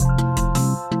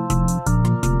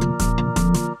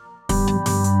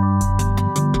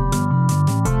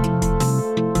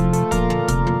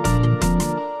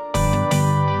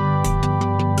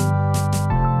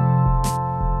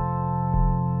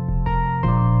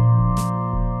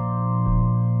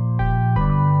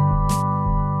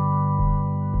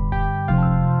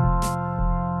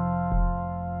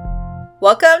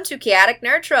Welcome to Chaotic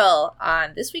Neutral.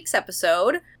 On this week's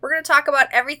episode, we're going to talk about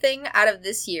everything out of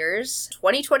this year's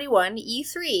 2021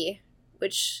 E3,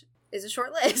 which is a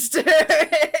short list.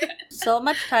 So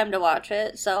much time to watch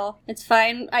it, so it's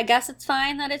fine. I guess it's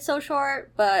fine that it's so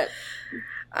short, but...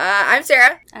 I'm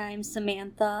Sarah. I'm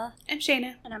Samantha. I'm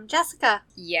Shayna. And I'm Jessica.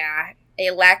 Yeah,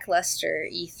 a lackluster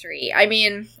E3. I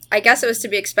mean, I guess it was to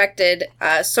be expected.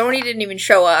 Sony didn't even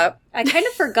show up. I kind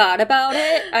of forgot about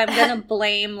it. I'm gonna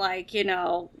blame,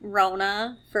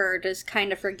 Rona for just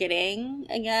kind of forgetting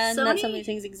again that some of these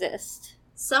things exist.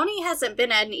 Sony hasn't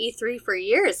been at an E3 for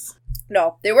years.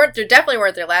 No, they weren't. They definitely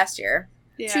weren't there last year.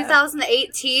 Yeah.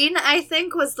 2018, I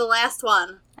think, was the last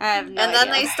one. I have no And then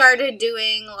idea. they started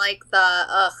doing, I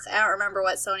don't remember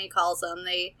what Sony calls them.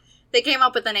 They came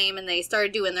up with a name and they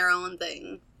started doing their own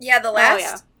thing. Yeah, the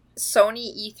last Sony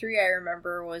E3 I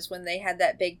remember was when they had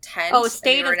that big tent. Oh,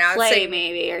 State of announcing... Play,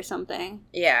 maybe, or something.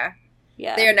 Yeah.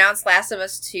 Yeah. They announced Last of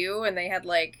Us 2, and they had,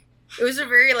 it was a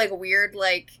very, weird,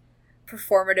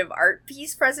 performative art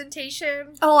piece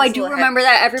presentation. Oh, I do remember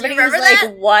that. Everybody was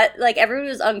that? what? Everybody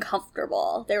was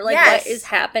uncomfortable. They were Yes. what is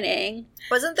happening?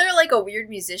 Wasn't there, a weird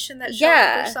musician that showed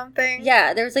up or something?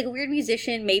 Yeah, there was, a weird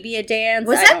musician, maybe a dance.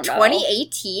 Was I that don't know.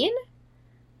 2018?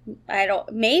 I don't...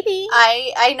 Maybe.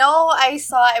 I know I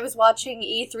was watching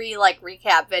E3,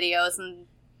 recap videos, and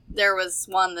there was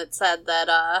one that said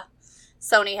that,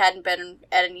 Sony hadn't been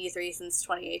at an E3 since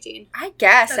 2018. I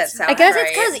guess that sounds I guess right.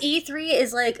 it's because E3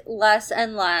 is, less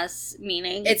and less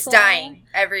meaningful. It's dying.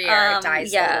 Every year it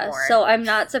dies a little more. So I'm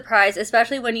not surprised,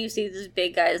 especially when you see these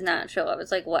big guys not show up.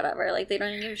 It's whatever. They don't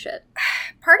even give a shit.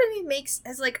 Part of me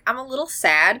I'm a little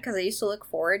sad because I used to look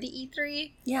forward to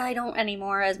E3. Yeah, I don't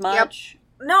anymore as much.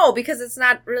 No, because it's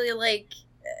not really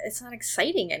it's not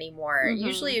exciting anymore. Mm-hmm.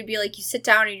 Usually it'd be you sit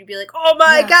down and you'd be oh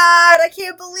my god, I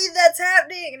can't believe that's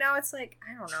happening. Now it's I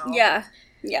don't know.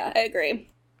 Yeah, I agree.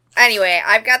 Anyway,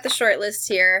 I've got the short list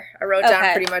here. I wrote down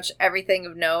Okay. pretty much everything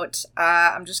of note.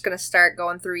 I'm just going to start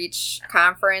going through each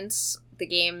conference, the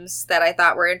games that I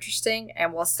thought were interesting,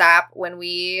 and we'll stop when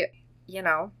we,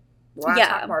 want to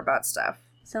talk more about stuff.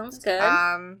 Sounds good.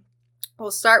 We'll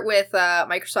start with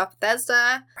Microsoft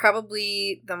Bethesda.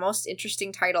 Probably the most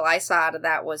interesting title I saw out of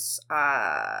that was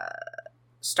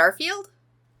Starfield.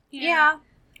 Yeah.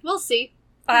 We'll see.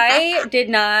 I did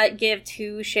not give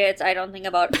two shits, I don't think,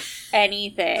 about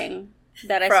anything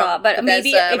that I From saw. But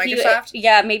maybe Bethesda, if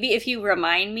Microsoft? maybe if you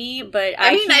remind me, but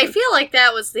I feel like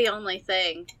that was the only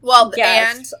thing. Well,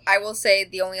 Yes. and I will say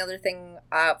the only other thing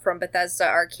from Bethesda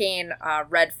Arcane,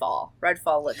 Redfall.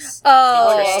 Redfall looks interesting.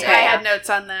 I had notes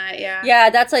on that, yeah. Yeah,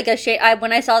 that's a shade.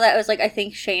 When I saw that, I was I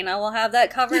think Shayna will have that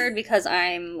covered because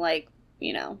I'm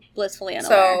blissfully unaware.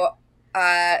 So,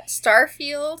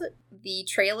 Starfield, the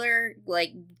trailer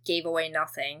gave away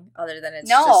nothing other than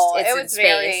it's it in was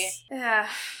space. Yeah.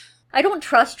 I don't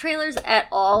trust trailers at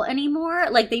all anymore.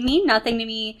 They mean nothing to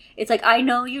me. It's I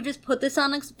know you just put this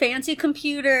on a fancy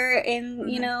computer in,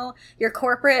 your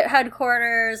corporate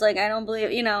headquarters. I don't believe,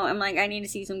 I'm I need to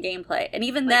see some gameplay. And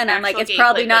even then, I'm it's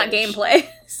probably not gameplay.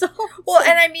 So, Well,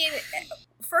 and I mean,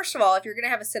 first of all, if you're going to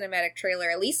have a cinematic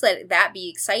trailer, at least let that be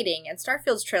exciting. And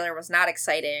Starfield's trailer was not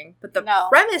exciting, but the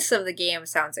premise of the game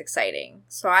sounds exciting.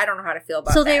 So I don't know how to feel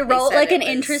about that. So they wrote said an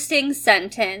interesting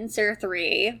sentence or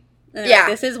three. Yeah.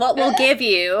 This is what we'll give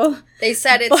you. They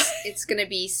said it's going to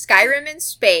be Skyrim in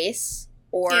space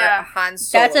or Han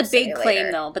Solo. That's a big simulator.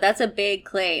 claim, though. But that's a big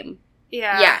claim.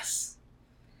 Yeah. Yes.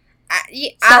 So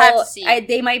I'll have to see.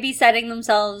 They might be setting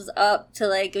themselves up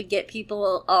to get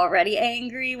people already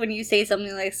angry when you say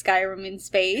something like Skyrim in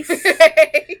space.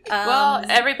 Well,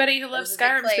 everybody who loves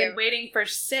That was a big Skyrim's claim. been waiting for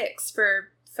 6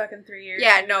 for fucking 3 years.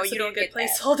 Yeah, no, This you would don't be a get good that.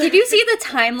 placeholder. Did you see the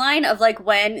timeline of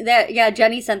when that? Yeah,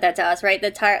 Jenny sent that to us, right?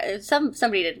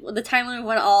 Somebody did the timeline of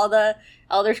when all the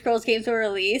Elder Scrolls games were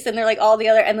released, and they're all the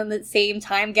other, and then the same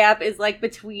time gap is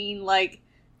between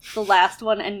the last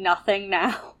one and nothing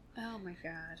now. Oh my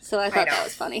god. So I thought know. that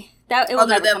was funny. That it will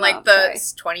Other never than come out, the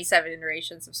sorry. 27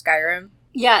 iterations of Skyrim.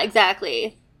 Yeah,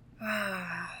 exactly.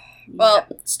 Well,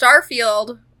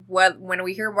 Starfield, when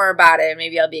we hear more about it,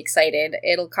 maybe I'll be excited.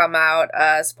 It'll come out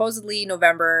supposedly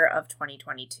November of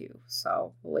 2022.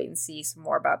 So we'll wait and see some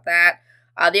more about that.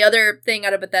 The other thing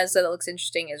out of Bethesda that looks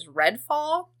interesting is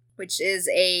Redfall, which is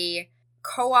a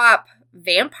co-op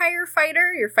vampire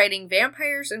fighter. You're fighting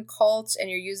vampires and cults, and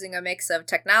you're using a mix of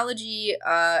technology,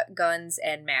 guns,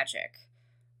 and magic.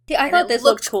 See, I And thought it this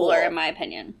looked looked cooler, cool. in my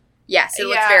opinion. Yes, it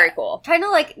looks Yeah. very cool. Kind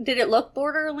of did it look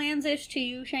Borderlands-ish to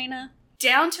you, Shayna?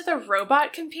 Down to the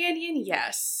robot companion,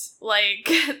 yes.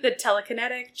 The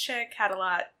telekinetic chick had a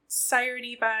lot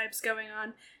siren-y vibes going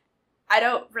on. I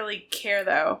don't really care,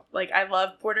 though. Like, I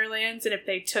love Borderlands, and if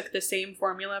they took the same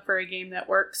formula for a game that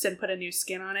works and put a new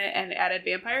skin on it and added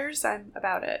vampires, I'm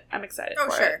about it. I'm excited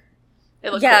for it.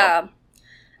 It looks cool.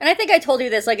 And I think I told you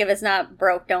this, like, if it's not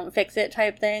broke, don't fix it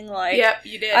type thing. Like, yep,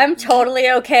 you did. I'm totally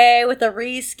okay with a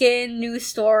reskin, new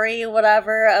story,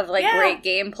 whatever, of, like, great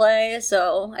gameplay.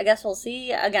 So, I guess we'll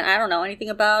see. Again, I don't know anything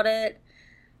about it.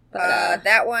 But,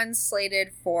 that one's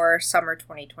slated for summer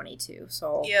 2022.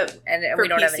 So, and we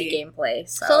don't have any gameplay.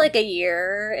 So, like, a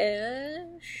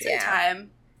year-ish? Time.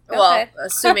 Well,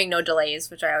 assuming no delays,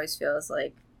 which I always feel is,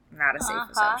 like, not a safe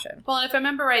assumption. Well, and if I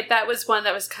remember right, that was one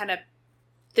that was kind of...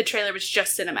 The trailer was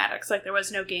just cinematics. Like, there was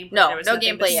no gameplay. No, there was no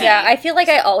gameplay yet. Yeah, I feel like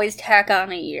I always tack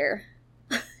on a year.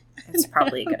 It's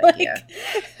probably a good idea.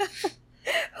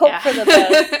 Hope for the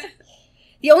best.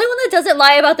 The only one that doesn't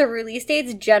lie about the release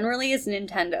dates generally is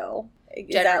Nintendo.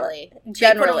 Generally. Generally.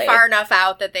 They put them far enough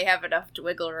out that they have enough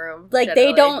wiggle room. Like,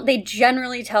 they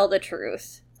generally tell the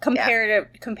truth.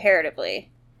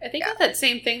 Comparatively. I think with that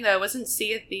same thing, though, wasn't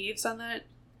Sea of Thieves on that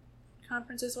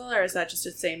conference as well? Or is that just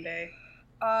the same day?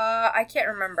 I can't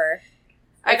remember.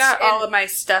 I got all of my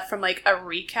stuff from, like, a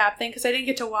recap thing, because I didn't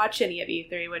get to watch any of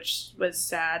E3, which was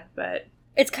sad, but...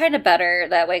 It's kind of better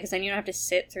that way, because then you don't have to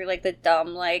sit through, like, the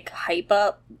dumb, like,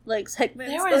 hype-up, like,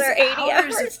 segments there was that are 80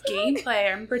 hours hours of gameplay. I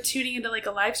remember tuning into, like,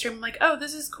 a live stream. I'm like, oh,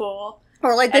 this is cool.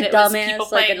 Or, like, the dumbass, like,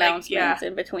 playing, announcements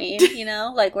in between, you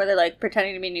know? Like, where they're, like,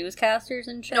 pretending to be newscasters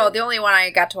and shit. No, the only one I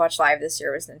got to watch live this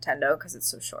year was Nintendo, because it's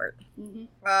so short.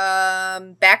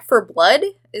 Mm-hmm. Back 4 Blood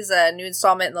is a new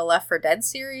installment in the Left 4 Dead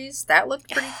series. That looked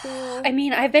pretty cool. I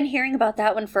mean, I've been hearing about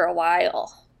that one for a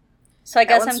while. So I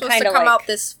guess I'm kind of, supposed to come out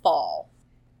this fall.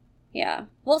 Yeah.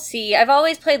 We'll see. I've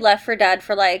always played Left 4 Dead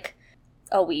for, like,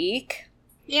 a week.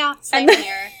 Yeah, same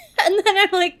here. And then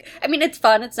I'm like, I mean, it's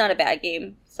fun. It's not a bad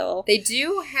game. So they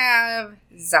do have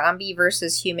zombie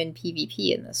versus human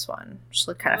PvP in this one, which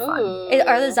look kind of fun.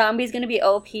 Are the zombies going to be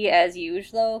OP as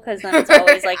usual, though? Because then it's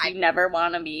always like you never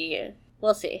want to be...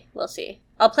 We'll see. We'll see.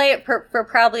 I'll play it for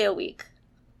probably a week.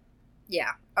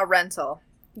 Yeah. A rental.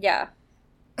 Yeah.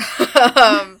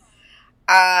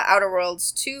 Outer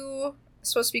Worlds 2 is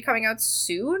supposed to be coming out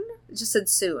soon? It just said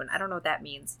soon. I don't know what that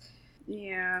means.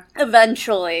 Yeah.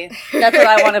 Eventually. That's what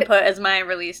I want to put as my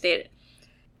release date.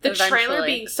 The trailer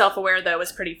being self-aware, though,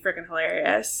 was pretty freaking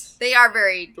hilarious. They are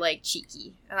very, like,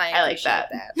 cheeky. And I like that.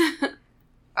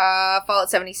 Fallout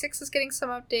 76 is getting some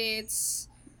updates.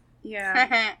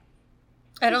 Yeah.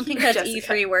 I don't think that's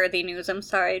E3 worthy news. I'm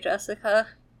sorry, Jessica.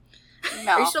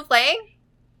 No. Are you still playing?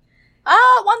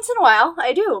 Once in a while,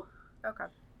 I do. Okay.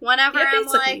 Whenever I'm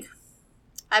like,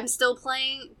 I'm still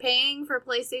paying for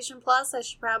PlayStation Plus, I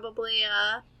should probably,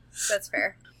 That's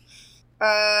fair.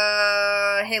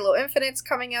 Halo Infinite's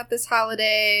coming out this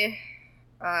holiday.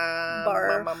 Yeah,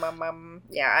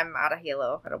 I'm out of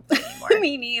Halo. I don't play anymore.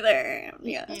 Me neither.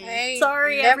 Yeah. I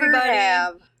Sorry, never everybody.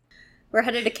 have. We're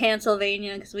headed to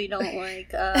Cancelvania because we don't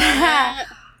like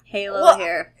Halo Well,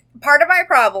 here. Part of my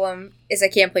problem is I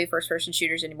can't play first-person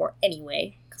shooters anymore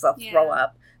anyway, because I'll throw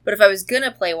up. But if I was gonna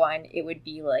play one, it would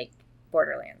be, like,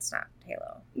 Borderlands, not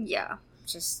Halo. Yeah.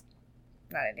 Just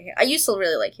not into Halo. I used to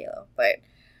really like Halo, but...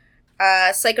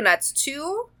 Psychonauts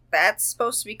 2, that's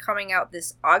supposed to be coming out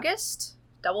this August.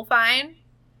 Double Fine.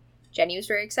 Jenny was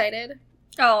very excited.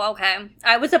 Oh, okay.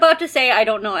 I was about to say I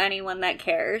don't know anyone that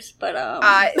cares, but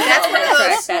that's one of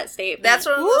those. That statement. That's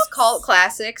one of those cult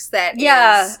classics that.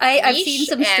 I've seen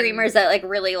some streamers that like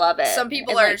really love it. Some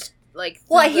people are like.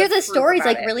 Well, I hear the story's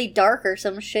like really dark or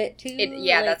some shit too.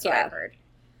 That's what I've heard.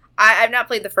 I've not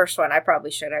played the first one. I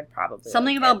probably should. I'd probably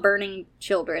something about burning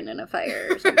children in a fire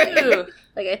or something.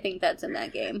 Like I think that's in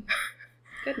that game.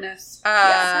 Goodness.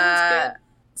 Sounds good.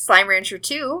 Slime Rancher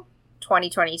 2,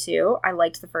 2022. I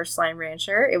liked the first Slime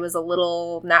Rancher. It was a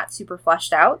little not super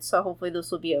fleshed out, so hopefully this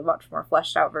will be a much more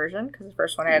fleshed out version because the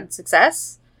first one had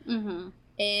success. Mm-hmm.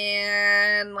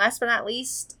 And last but not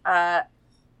least, a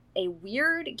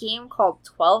weird game called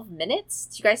 12 Minutes.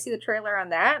 Did you guys see the trailer on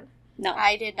that? No,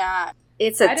 I did not.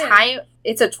 It's a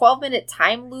 12-minute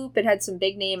time loop. It had some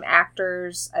big name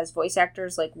actors as voice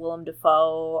actors like Willem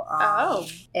Dafoe.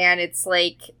 And it's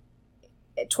like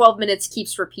 12 minutes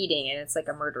keeps repeating, and it's like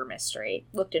a murder mystery.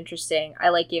 Looked interesting. I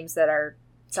like games that are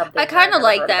something. I kind of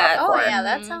like that. Oh yeah,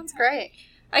 that sounds great.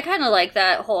 I kind of like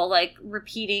that whole, like,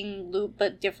 repeating loop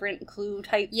but different clue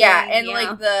type thing. And,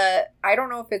 like, I don't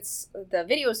know if it's, the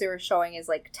videos they were showing is,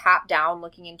 like, top down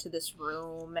looking into this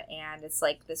room, and it's,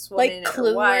 like, this woman and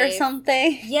Clue her wife. or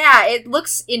something. Yeah, it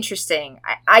looks interesting.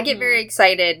 I get very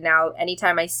excited now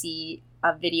anytime I see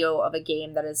a video of a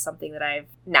game that is something that I've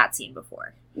not seen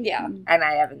before. Yeah. And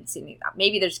I haven't seen it.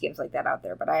 Maybe there's games like that out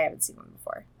there, but I haven't seen one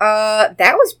before.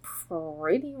 That was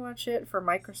pretty much it for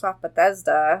Microsoft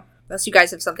Bethesda. Unless you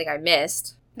guys have something I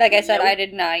missed. Like I said, I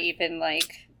did not even,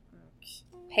 like,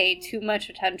 pay too much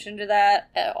attention to that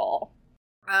at all.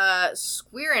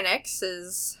 Square Enix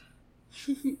is...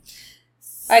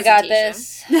 I got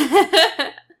this.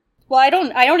 Well, I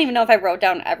don't even know if I wrote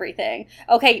down everything.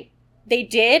 Okay, they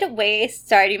did waste...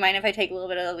 Sorry, do you mind if I take a little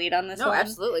bit of the lead on this one? No,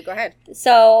 absolutely. Go ahead.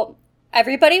 So,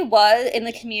 everybody was in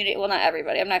the community... Well, not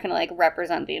everybody. I'm not going to, like,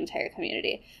 represent the entire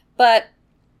community. But...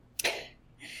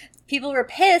 people were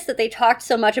pissed that they talked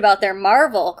so much about their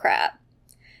Marvel crap.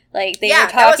 Like, they were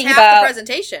talking that was half about the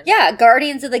presentation. Yeah,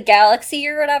 Guardians of the Galaxy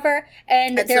or whatever.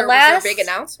 And their last big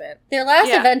announcement. Their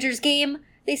last Avengers game,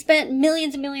 they spent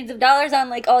millions and millions of dollars on,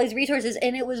 like, all these resources,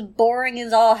 and it was boring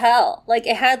as all hell. Like,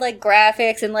 it had, like,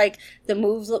 graphics and, like, the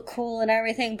moves looked cool and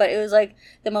everything, but it was, like,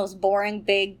 the most boring,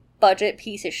 big budget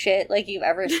piece of shit, like, you've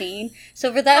ever seen.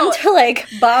 So for them to, like,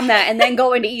 bomb that and then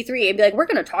go into E3 and be like, we're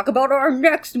gonna talk about our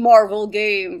next Marvel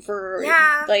game for,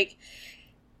 like...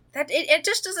 That it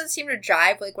just doesn't seem to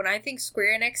jive. Like, when I think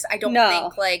Square Enix, I don't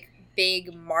think, like,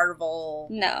 big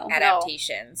Marvel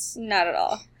adaptations. No, not at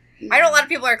all. I know a lot of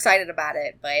people are excited about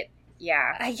it, but,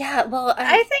 yeah. I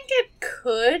think it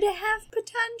could have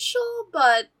potential,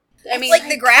 but... I mean, like,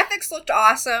 the graphics looked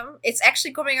awesome. It's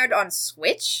actually coming out on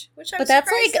Switch, which I'm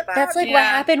surprised about. That's like what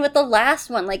happened with the last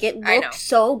one. Like, it looked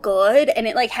so good, and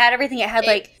it, like, had everything. It had,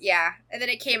 like... Yeah, and then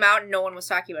it came out, and no one was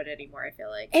talking about it anymore, I feel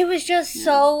like. It was just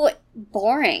so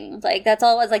boring. Like, that's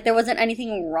all it was. Like, there wasn't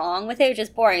anything wrong with it. It was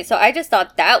just boring. So I just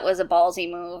thought that was a ballsy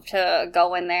move to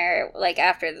go in there, like,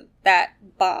 after that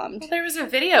bombed. Well, there was a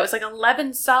video. It was, like,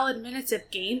 11 solid minutes of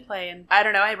gameplay, and I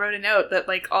don't know, I wrote a note that,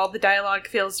 like, all the dialogue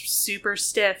feels super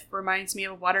stiff. Reminds me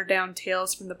of watered-down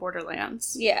Tales from the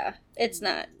Borderlands. Yeah, it's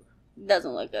not.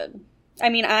 Doesn't look good. I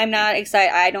mean, I'm not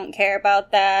excited. I don't care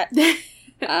about that.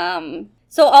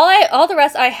 So all the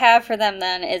rest I have for them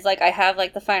then is, like, I have,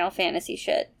 like, the Final Fantasy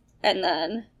shit. And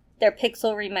then their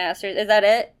Pixel remasters. Is that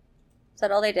it? Is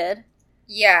that all they did?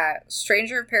 Yeah.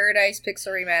 Stranger of Paradise,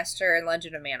 Pixel Remaster, and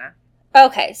Legend of Mana.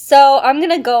 Okay, so I'm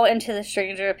gonna go into the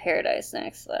Stranger of Paradise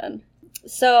next then.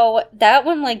 So that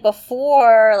one, like,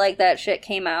 before, like, that shit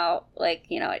came out, like,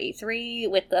 you know, at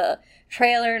E3 with the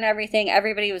trailer and everything,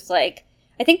 everybody was like,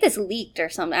 I think this leaked or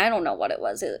something. I don't know what it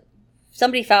was.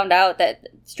 Somebody found out that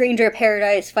Stranger of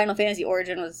Paradise Final Fantasy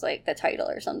Origin was, like, the title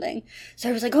or something. So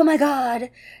I was like, oh my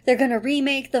god, they're gonna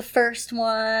remake the first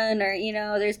one, or, you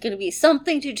know, there's gonna be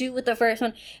something to do with the first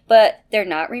one, but they're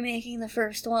not remaking the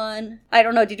first one. I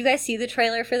don't know, did you guys see the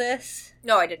trailer for this?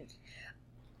 No, I didn't.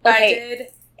 Okay. I did.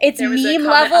 It's meme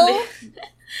level.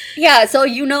 Yeah, so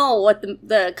you know what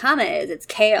the comment is. It's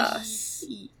chaos.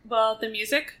 Well, the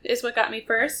music is what got me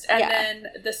first. And then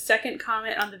the second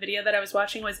comment on the video that I was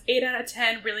watching was 8 out of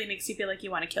 10 really makes you feel like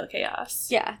you want to kill chaos.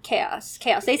 Yeah, chaos.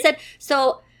 They said,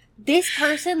 so this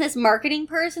person, this marketing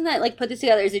person that, like, put this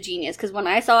together is a genius. Because when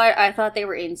I saw it, I thought they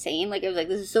were insane. Like, it was like,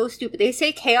 this is so stupid. They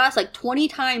say chaos, like, 20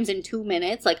 times in 2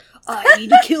 minutes. Like, I need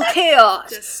to kill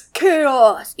chaos.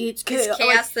 Chaos. It's chaos. Is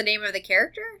chaos the name of the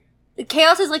character?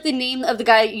 Chaos is, like, the name of the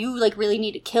guy you, like, really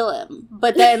need to kill him.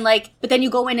 But then, like, you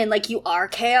go in and, like, you are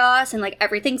chaos and, like,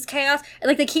 everything's chaos. And,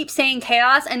 like, they keep saying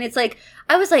chaos and it's like,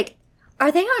 I was like,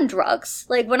 are they on drugs?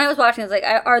 Like, when I was watching, I was like,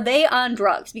 are they on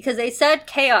drugs? Because they said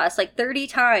chaos, like, 30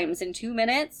 times in 2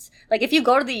 minutes. Like, if you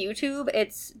go to the YouTube,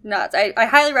 it's nuts. I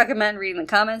highly recommend reading the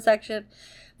comment section.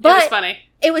 But it was funny.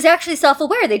 It was actually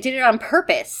self-aware. They did it on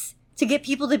purpose to get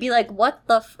people to be like, what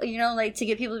the you know, like, to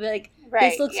get people to be like,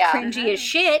 this looks cringy as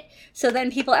shit. So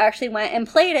then people actually went and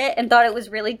played it and thought it was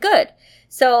really good.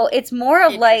 So it's more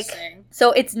of like,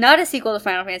 so it's not a sequel to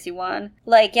Final Fantasy 1.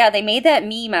 Like, yeah, they made that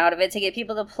meme out of it to get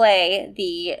people to play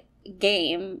the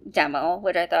game demo,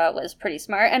 which I thought was pretty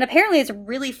smart. And apparently it's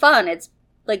really fun. It's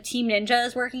like Team Ninja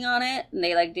is working on it. And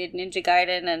they, like, did Ninja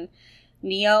Gaiden and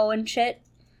Nioh and shit.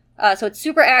 So it's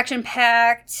super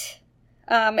action-packed.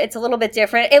 It's a little bit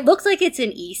different. It looks like it's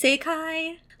an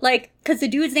isekai. Like, because the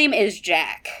dude's name is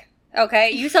Jack.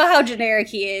 Okay? You saw how generic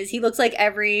he is. He looks like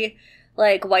every,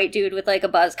 like, white dude with, like, a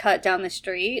buzz cut down the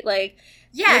street. Like,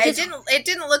 yeah, it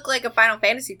didn't look like a Final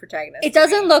Fantasy protagonist. It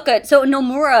doesn't look good. So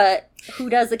Nomura, who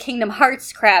does the Kingdom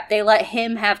Hearts crap, they let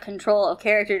him have control of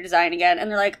character design again. And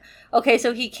they're like, okay,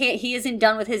 so he isn't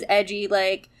done with his edgy,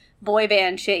 like, boy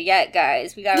band shit yet,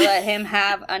 guys. We gotta let him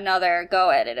have another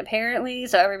go at it, apparently.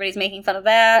 So everybody's making fun of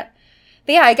that.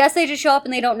 But yeah, I guess they just show up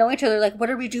and they don't know each other. Like, what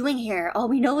are we doing here? All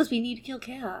we know is we need to kill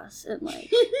Chaos. And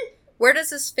like, where does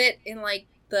this fit in like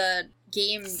the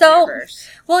game universe?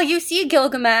 Well, you see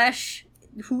Gilgamesh,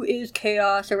 who is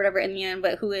Chaos or whatever in the end,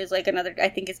 but who is like another. I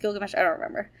think it's Gilgamesh. I don't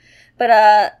remember.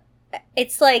 But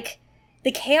it's like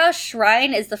the Chaos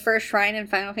Shrine is the first shrine in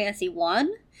Final Fantasy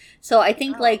 1. So I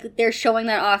think, like, they're showing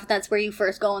that off. That's where you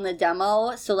first go in the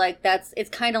demo. So, like, it's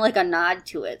kind of like a nod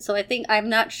to it. So I think, I'm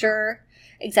not sure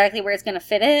exactly where it's going to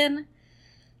fit in.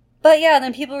 But yeah,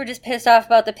 then people were just pissed off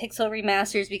about the pixel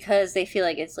remasters because they feel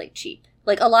like it's, like, cheap.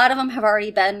 Like, a lot of them have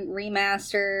already been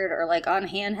remastered or, like, on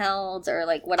handhelds or,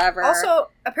 like, whatever.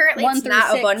 Also, apparently it's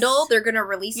not a bundle. They're going to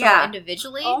release them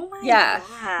individually. Oh my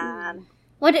god.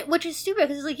 Which is stupid,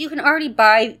 because, like, you can already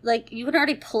buy, like, you can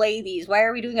already play these. Why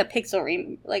are we doing a pixel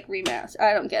remaster?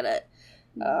 I don't get it.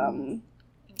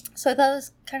 So I thought it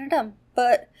was kind of dumb.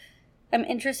 But I'm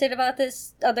interested about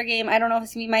this other game. I don't know if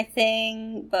it's going to be my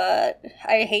thing, but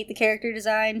I hate the character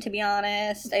design, to be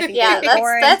honest. I think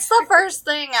that's the first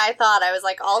thing I thought. I was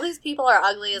like, all these people are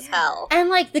ugly as hell. And,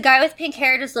 like, the guy with pink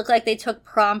hair just looked like they took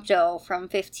Prompto from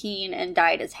 15 and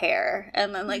dyed his hair,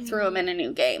 and then, like, threw him in a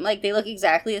new game. Like, they look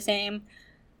exactly the same.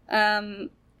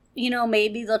 You know,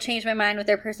 maybe they'll change my mind with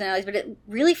their personalities, but it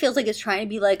really feels like it's trying to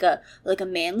be like a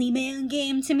manly man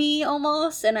game to me,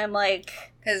 almost, and I'm like...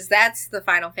 Because that's the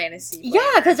Final Fantasy.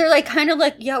 Yeah, because they're like, kind of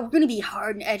like, yeah, we're gonna be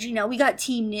hard and edgy now. We got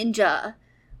Team Ninja,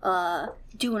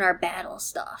 doing our battle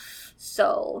stuff.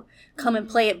 So, come and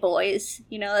play it, boys.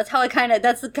 You know, that's the kind of,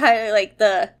 like,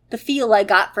 the feel I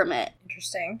got from it.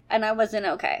 Interesting. And I wasn't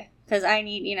okay. Because I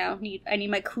need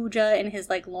my Kuja in his,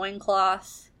 like,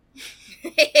 loincloth.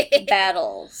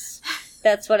 Battles.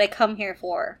 That's what I come here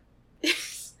for.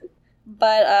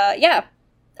 But yeah,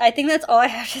 I think that's all I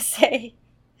have to say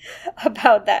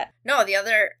about that. No, the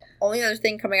only other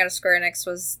thing coming out of Square Enix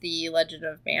was the Legend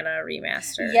of Mana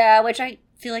remaster. Yeah, which I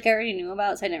feel like I already knew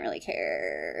about, so I didn't really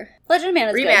care. Legend of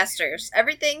Mana's remasters. Good.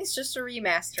 Everything's just a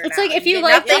remaster. It's now. Like if you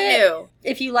liked it,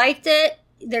 if you liked it,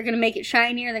 they're gonna make it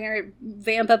shinier. They're gonna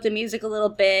vamp up the music a little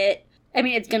bit. I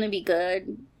mean, it's gonna be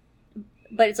good,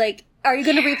 but it's like, are you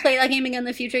going to replay that game again in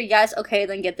the future? Yes. Okay,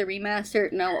 then get the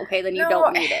remaster. No. Okay, then you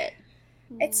don't need it.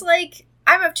 It's like,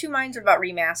 I'm of two minds about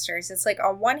remasters. It's like,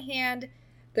 on one hand,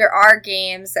 there are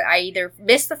games that I either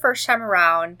missed the first time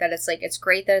around, that it's like, it's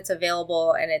great that it's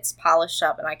available and it's polished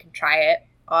up and I can try it.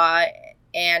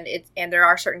 And there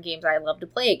are certain games I love to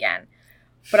play again.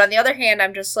 But on the other hand,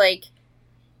 I'm just like,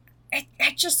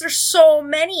 there's so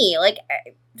many. Like,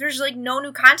 there's like no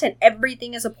new content.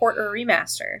 Everything is a port or a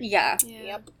remaster. Yeah.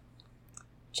 Yep.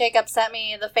 Jacob sent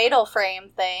me the Fatal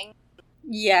Frame thing.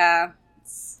 Yeah.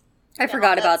 I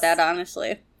forgot about that,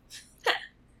 honestly.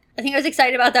 I think I was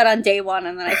excited about that on day one,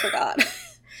 and then I forgot.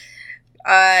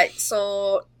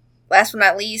 So, last but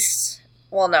not least,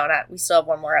 well, no, we still have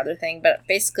one more other thing, but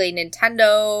basically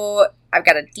Nintendo, I've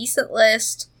got a decent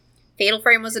list. Fatal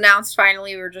Frame was announced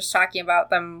finally. We were just talking about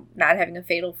them not having a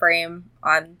Fatal Frame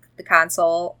on the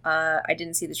console. I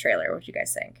didn't see the trailer. What do you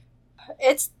guys think?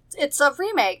 It's a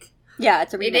remake. Yeah,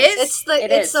 it's a remake. It is?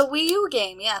 It's a Wii U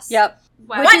game, yes. Yep.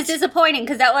 Wow. Which is disappointing,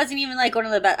 because that wasn't even, like, one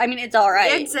of the best. I mean, it's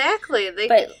alright. Exactly.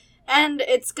 And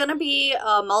it's gonna be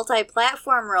a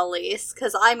multi-platform release,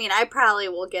 because, I mean, I probably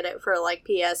will get it for, like,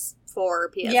 PS4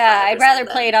 or PS5. Yeah, I'd rather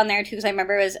play it on there, too, because I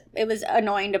remember it was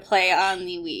annoying to play on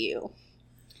the Wii U.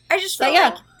 I just felt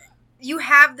like you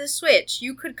have the Switch.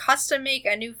 You could custom make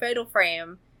a new Fatal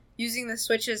Frame using the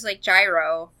Switch's, like,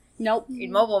 gyro. Nope.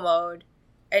 In mobile mode.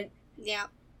 And yeah.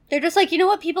 They're just like, you know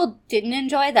what people didn't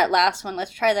enjoy? That last one.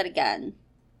 Let's try that again.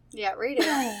 Yeah, read it.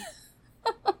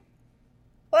 Well,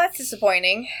 that's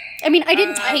disappointing. I mean, I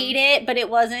didn't hate it, but it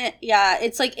wasn't. Yeah,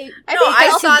 it's like.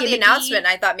 I saw the announcement and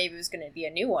I thought maybe it was going to be a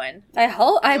new one. I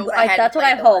hope. That's what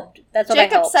I hoped. That's what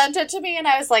Jacob I hoped. sent it to me and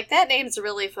I was like, that name's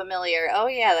really familiar. Oh,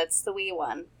 yeah, that's the Wii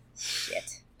one.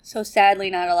 Shit. So sadly,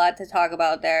 not a lot to talk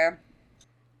about there.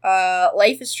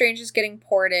 Life is Strange is getting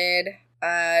ported.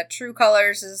 True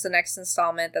Colors is the next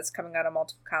installment that's coming out on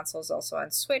multiple consoles, also on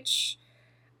Switch.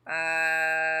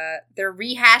 They're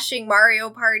rehashing Mario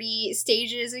Party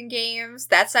stages and games.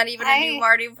 That's not even a new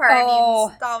Mario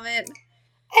Party installment.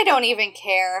 I don't even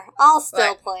care. I'll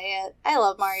still play it. I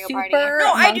love Mario Party.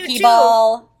 No, Monkey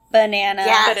Ball, Banana,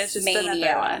 but it's just Mania.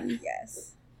 another one.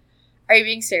 Yes. Are you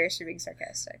being serious or being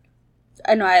sarcastic?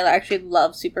 I know, I actually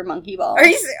love Super Monkey Ball. Are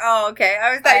you? Oh, okay.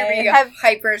 I thought you were being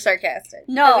hyper sarcastic.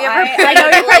 No, I know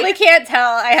you probably can't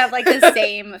tell. I have like the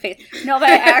same face. No, but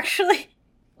I actually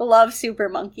love Super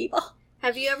Monkey Ball.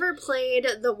 Have you ever played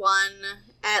the one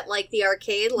at like the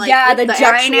arcade, like the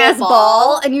giant ass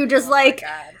ball, and you just like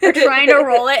are trying to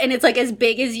roll it, and it's like as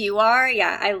big as you are.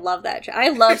 Yeah, I love that. I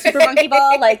love Super Monkey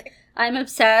Ball. Like, I'm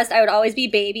obsessed. I would always be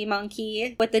Baby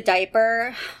Monkey with the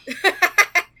diaper.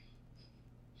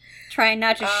 Trying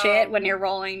not to shit when you're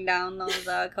rolling down those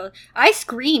coasts. I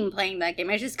scream playing that game.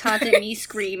 It's just constant me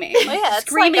screaming. Oh, yeah, it's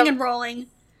screaming like and rolling.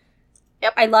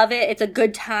 Yep. I love it. It's a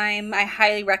good time. I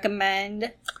highly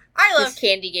recommend. I love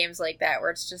candy games like that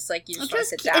where it's just like you just want to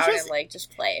sit down and like just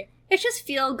play. It's just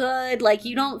feel good. Like,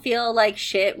 you don't feel like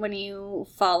shit when you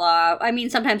fall off. I mean,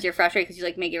 sometimes you're frustrated because you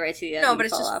like make it right to the end. No, but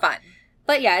it's just fun.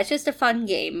 But yeah, it's just a fun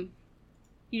game.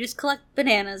 You just collect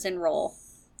bananas and roll.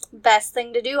 Best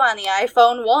thing to do on the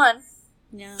iPhone 1.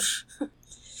 Yeah.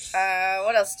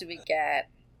 What else do we get?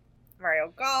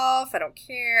 Mario Golf. I don't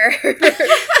care.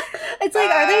 It's like,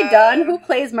 are they done? Who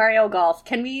plays Mario Golf?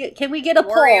 Can we get a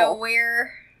poll? WarioWare.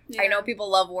 Yeah. I know people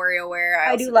love WarioWare.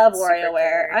 I do love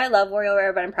WarioWare. I love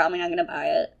WarioWare, but I'm probably not going to buy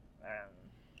it.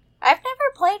 I've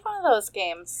never played one of those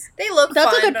games. They look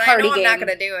That's fun, a good but party I know game. I'm not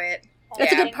going to do it.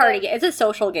 It's a good party game. It's a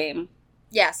social game.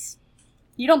 Yes.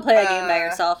 You don't play that game by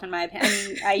yourself, in my opinion. I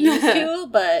mean, I used to,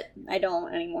 but I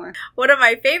don't anymore. One of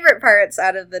my favorite parts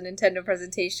out of the Nintendo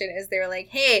presentation is they were like,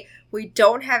 hey, we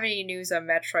don't have any news on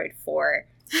Metroid 4.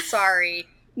 Sorry.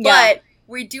 Yeah. But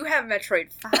we do have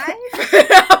Metroid 5.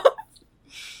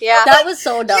 Yeah. That was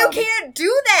so dumb. You can't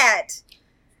do that.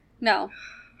 No.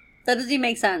 That doesn't even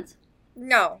make sense.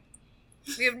 No.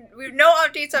 We have no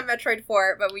updates on Metroid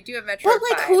 4, but we do have Metroid 5. But,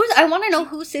 like, I want to know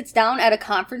who sits down at a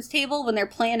conference table when they're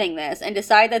planning this and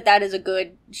decide that that is a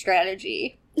good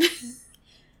strategy.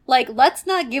 Like, let's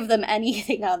not give them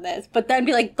anything on this, but then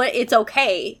be like, but it's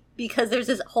okay, because there's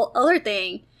this whole other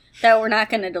thing that we're not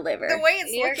going to deliver. The way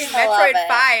it's looking, Metroid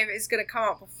 5 is going to come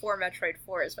out before Metroid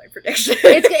 4 is my prediction.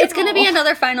 It's going to be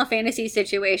another Final Fantasy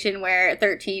situation where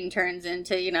 13 turns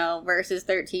into, versus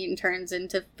 13 turns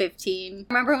into 15.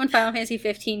 Remember when Final Fantasy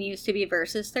 15 used to be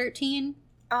versus 13?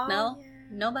 Oh, No? yeah.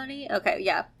 Nobody? Okay,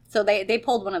 yeah. So they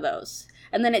pulled one of those.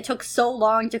 And then it took so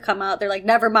long to come out, they're like,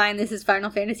 never mind, this is Final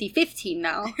Fantasy 15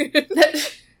 now.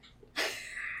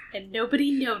 And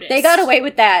nobody noticed. They got away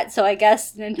with that, so I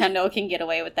guess Nintendo can get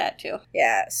away with that too.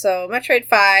 Yeah, so Metroid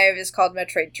 5 is called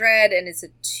Metroid Dread, and it's a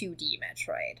 2D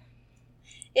Metroid.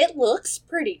 It looks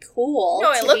pretty cool.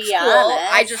 No, it looks cool.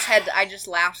 Honest. I just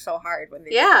laughed so hard when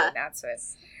they did the announcement.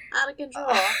 Out of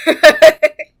control.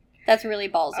 That's really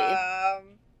ballsy.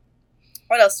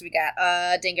 What else do we got?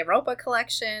 Danganronpa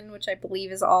Collection, which I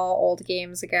believe is all old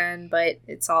games again, but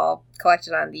it's all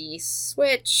collected on the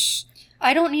Switch.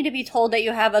 I don't need to be told that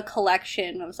you have a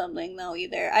collection of something, though,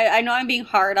 either. I know I'm being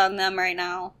hard on them right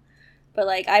now, but,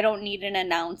 like, I don't need an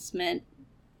announcement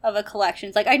of a collection.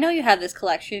 It's like, I know you have this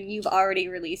collection. You've already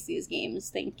released these games.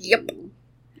 Thank you. Yep.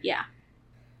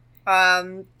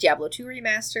 Yeah. Diablo 2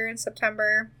 Remaster in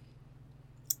September.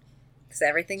 Because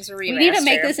everything's a remaster. We need to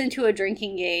make this into a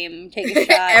drinking game. Take a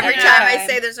shot. Every time I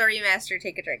say there's a remaster,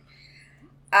 take a drink.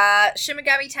 Shin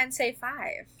Megami Tensei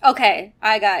 5. Okay,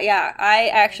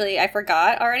 I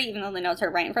forgot already, even though the notes are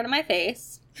right in front of my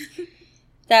face,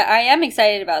 that I am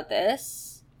excited about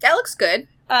this. That looks good.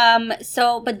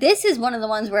 But this is one of the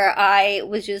ones where I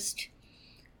was just,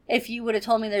 if you would have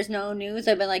told me there's no news,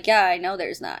 I'd been like, yeah, I know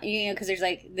there's not. Because there's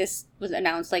like, this was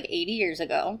announced like 80 years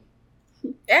ago.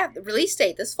 Yeah, the release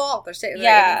date this fall. They're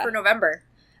aiming for November.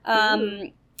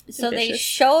 So they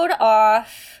showed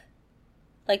off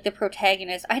like the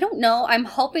protagonist. I don't know. I'm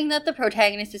hoping that the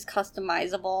protagonist is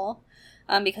customizable,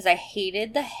 because I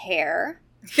hated the hair.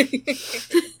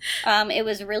 It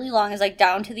was really long. It was like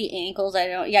down to the ankles.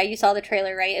 You saw the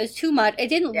trailer, right? It was too much. It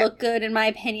didn't look good in my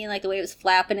opinion, like the way it was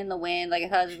flapping in the wind. Like, I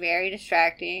thought it was very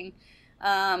distracting.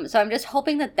 So I'm just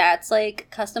hoping that that's like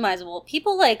customizable.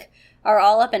 People like are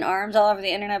all up in arms all over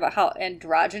the internet about how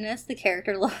androgynous the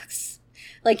character looks.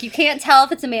 Like, you can't tell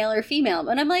if it's a male or female.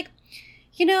 But I'm like,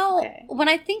 when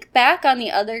I think back on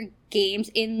the other games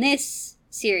in this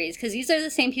series, because these are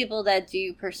the same people that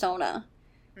do Persona.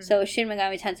 Mm-hmm. So Shin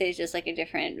Megami Tensei is just like a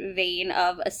different vein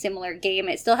of a similar game.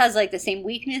 It still has like the same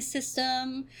weakness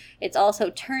system. It's also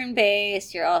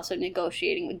turn-based. You're also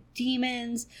negotiating with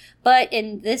demons. But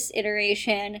in this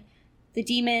iteration, the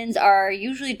demons are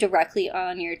usually directly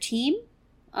on your team.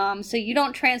 So you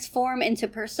don't transform into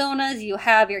personas. You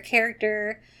have your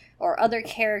character or other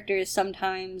characters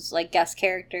sometimes, like guest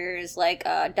characters, like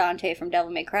Dante from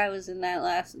Devil May Cry was in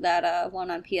that one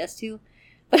on PS2.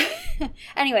 But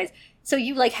anyways, so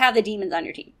you like have the demons on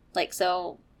your team. Like,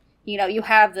 so, you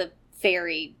have the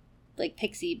fairy, like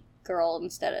pixie girl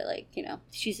instead of like,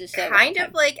 she's just kind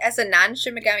of like, as a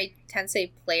non-Shin Megami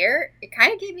Tensei player, it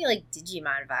kind of gave me like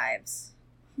Digimon vibes.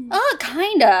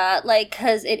 Kinda. Like,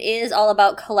 because it is all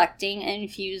about collecting and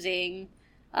infusing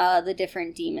the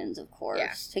different demons, of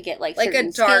course, to get, like a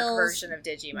dark skills. version of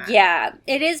Digimon. Yeah.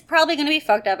 It is probably going to be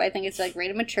fucked up. I think it's, like,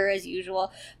 rated mature as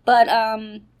usual. But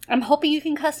I'm hoping you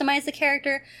can customize the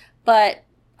character. But,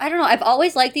 I don't know. I've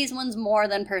always liked these ones more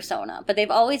than Persona. But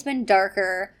they've always been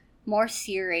darker, more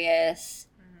serious.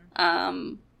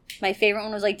 My favorite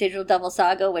one was, like, Digital Devil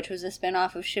Saga, which was a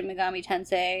spin-off of Shin Megami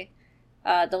Tensei.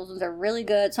 Those ones are really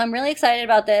good. So I'm really excited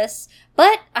about this.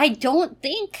 But I don't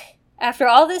think, after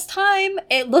all this time,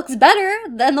 it looks better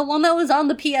than the one that was on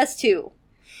the PS2.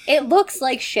 It looks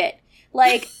like shit.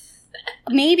 Like,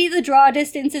 maybe the draw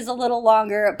distance is a little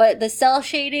longer, but the cell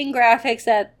shading graphics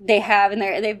that they have in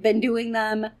there, they've been doing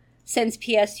them since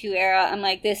PS2 era. I'm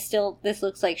like, this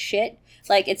looks like shit.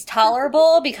 Like, it's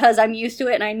tolerable because I'm used to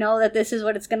it and I know that this is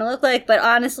what it's going to look like. But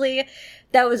honestly,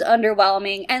 that was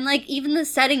underwhelming. And, like, even the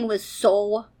setting was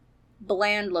so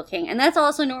bland looking. And that's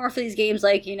also normal for these games,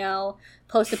 like, you know,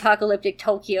 post-apocalyptic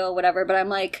Tokyo, whatever. But I'm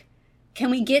like,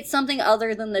 can we get something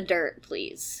other than the dirt,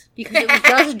 please? Because it was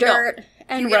just dirt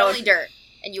and road. Only dirt,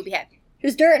 and you'll be happy. It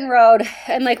was dirt and road.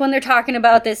 And, like, when they're talking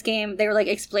about this game, they were, like,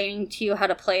 explaining to you how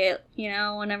to play it, you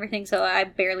know, and everything. So I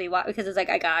barely watched, because it's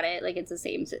like, I got it. Like, it's the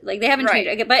same. Like, they haven't changed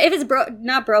it. But if it's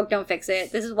not broke, don't fix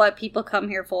it. This is what people come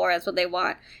here for. That's what they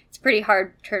want. It's a pretty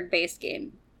hard turn-based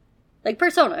game. Like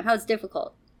Persona, how it's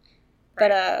difficult. Right.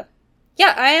 But,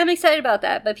 yeah, I am excited about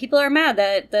that. But people are mad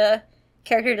that the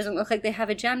character doesn't look like they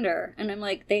have a gender. And I'm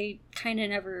like, they kind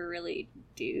of never really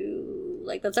do.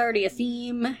 Like, that's already a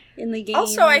theme in the game.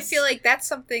 Also, I feel like that's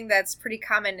something that's pretty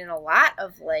common in a lot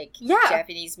of, like,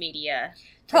 Japanese media.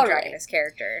 Protagonist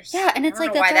characters. Yeah, and it's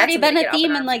like, that's already been a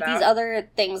theme in, like, these other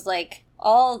things. Like,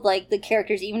 all, like, the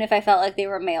characters, even if I felt like they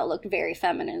were male, looked very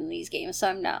feminine in these games. So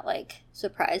I'm not, like,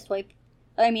 surprised why...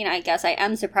 I mean, I guess I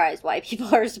am surprised why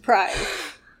people are surprised.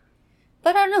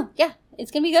 But I don't know. Yeah, it's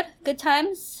gonna be good. Good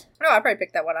times. No, I'll probably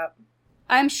pick that one up.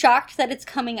 I'm shocked that it's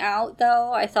coming out,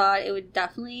 though. I thought it would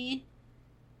definitely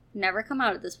never come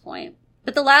out at this point.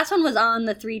 But the last one was on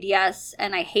the 3DS,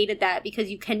 and I hated that because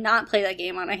you cannot play that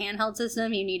game on a handheld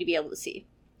system. You need to be able to see.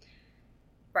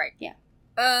 Right. Yeah.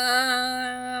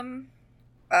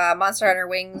 Monster Hunter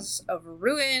Wings of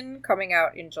Ruin coming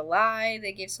out in July.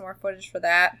 They gave some more footage for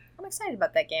that. I'm excited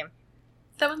about that game.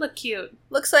 That one looked cute.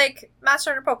 Looks like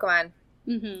Monster Hunter Pokemon.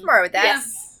 Mm-hmm. More with that.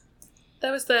 Yes. That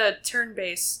was the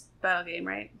turn-based battle game,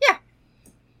 right? Yeah.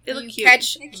 It looked cute. You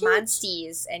catch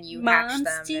monsties and you hatch them.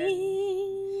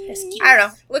 And, I don't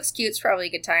know. Looks cute. It's probably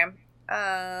a good time.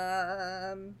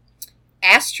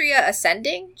 Astria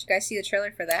Ascending. Did you guys see the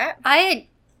trailer for that? I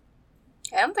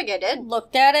don't think I did.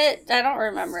 Looked at it. I don't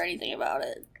remember anything about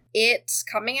it. It's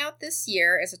coming out this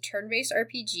year as a turn-based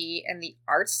RPG, and the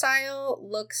art style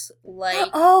looks like...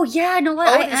 Oh, yeah, no, what?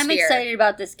 I am excited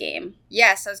about this game.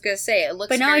 Yes, I was going to say, it looks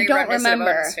but now very I don't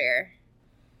remember.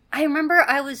 I remember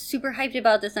I was super hyped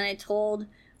about this, and I told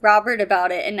Robert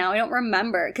about it, and now I don't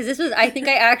remember. Because this was, I think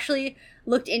I actually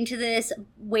looked into this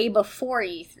way before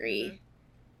E3. Mm-hmm.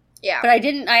 Yeah. But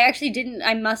I actually didn't,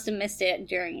 I must have missed it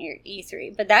during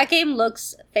E3. But that game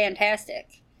looks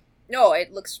fantastic. No,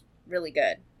 it looks really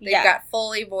good. They've got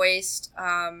fully voiced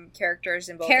characters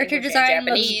in both Character English design and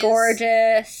Japanese. looks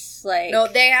gorgeous. Like, no,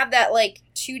 they have that, like,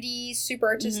 2D, super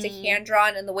artistic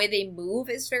hand-drawn, and the way they move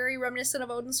is very reminiscent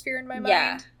of Odin Sphere in my mind.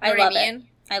 Yeah, I love it.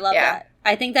 I love that.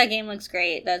 I think that game looks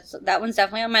great. That one's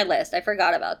definitely on my list. I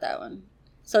forgot about that one.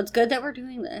 So it's good that we're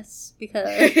doing this,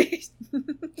 because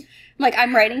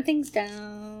I'm writing things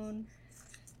down.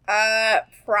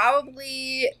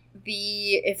 Probably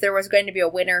if there was going to be a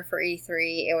winner for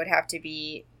E3, it would have to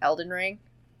be Elden Ring.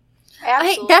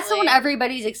 Absolutely. That's the one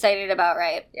everybody's excited about,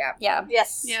 right? Yeah. Yeah.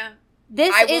 Yes. Yeah.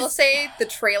 I will say the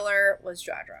trailer was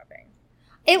jaw-dropping.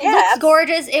 It looks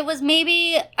gorgeous. It was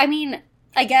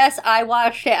I guess I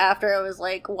watched it after I was,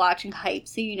 like, watching hype,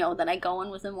 so you know that I go in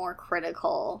with a more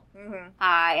critical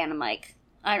eye, and I'm like,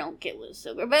 I don't get what's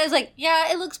so good. But it's like,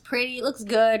 yeah, it looks pretty, it looks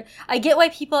good. I get why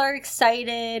people are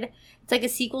excited. It's like a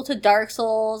sequel to Dark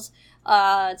Souls.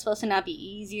 It's supposed to not be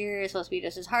easier, it's supposed to be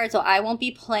just as hard, so I won't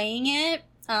be playing it.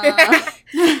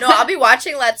 No, I'll be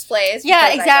watching Let's Plays. Yeah,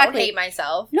 exactly. I don't hate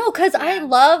myself. No, because I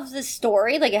love the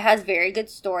story. Like, it has very good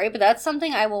story, but that's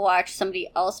something I will watch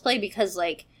somebody else play because,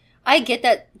 like, I get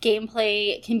that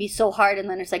gameplay can be so hard and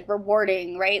then it's, like,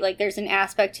 rewarding, right? Like, there's an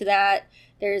aspect to that.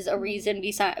 There's a reason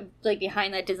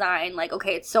behind that design. Like,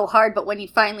 okay, it's so hard, but when you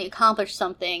finally accomplish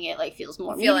something, it, like, feels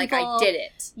more meaningful. Like I did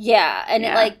it. Yeah,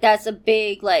 and that's a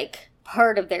big, like,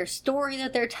 part of their story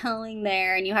that they're telling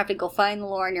there, and you have to go find the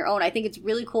lore on your own. I think it's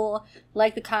really cool.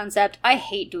 Like the concept. I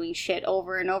hate doing shit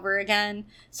over and over again,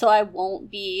 so I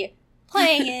won't be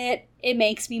playing it, it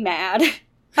makes me mad.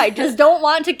 I just don't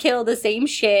want to kill the same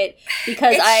shit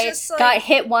because I got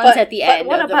hit once at the end. But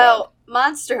what about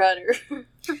Monster Hunter?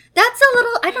 That's a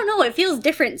little, I don't know, it feels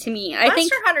different to me. I think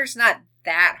Monster Hunter's not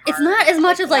that hard. It's not as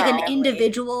much as like an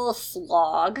individual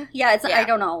slog. Yeah, it's I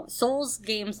don't know. Souls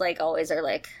games like always are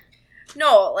like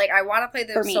no, like I want to play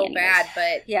them so bad,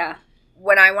 but yeah,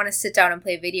 when I want to sit down and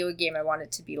play a video game, I want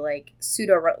it to be like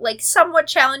somewhat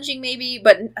challenging maybe,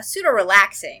 but pseudo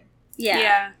relaxing.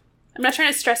 Yeah. I'm not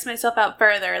trying to stress myself out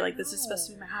further. Like, this is supposed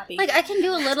to be my hobby. Like, I can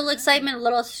do a little excitement, a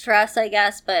little stress, I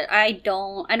guess, but I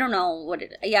don't know what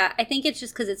it... Yeah, I think it's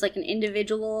just because it's, like, an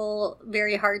individual,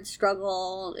 very hard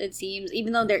struggle, it seems,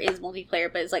 even though there is multiplayer,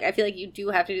 but it's like, I feel like you do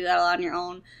have to do that a lot on your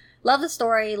own. Love the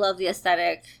story, love the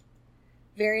aesthetic.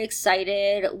 Very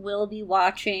excited. Will be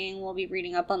watching, we'll be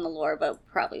reading up on the lore, but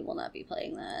probably will not be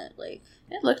playing that. Like,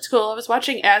 it looked cool. I was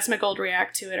watching Asmongold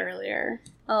react to it earlier.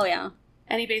 Oh, yeah.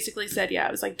 And he basically said, yeah,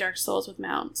 it was like Dark Souls with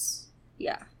mounts.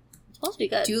 Yeah. It's supposed to be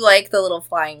good. Do you like the little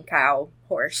flying cow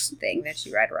horse thing that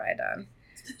you ride on?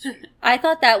 I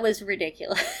thought that was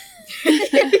ridiculous.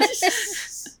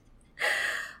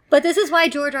 But this is why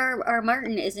George R.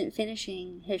 Martin isn't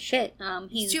finishing his shit.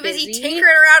 He's too busy tinkering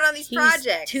around on these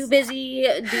projects. Too busy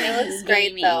doing it looks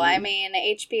great, though. I mean,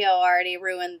 HBO already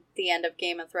ruined the end of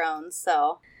Game of Thrones,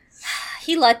 so...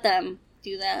 He let them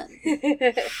do that.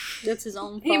 That's his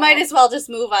own fault. He might as well just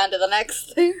move on to the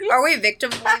next thing. Are we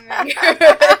victim blaming?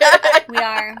 We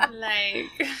are.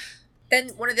 Like... Then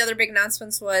one of the other big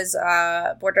announcements was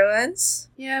Borderlands.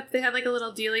 Yep, they had like a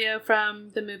little dealio from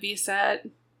the movie set,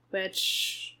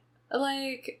 which,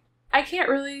 like, I can't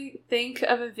really think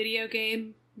of a video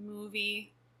game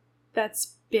movie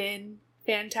that's been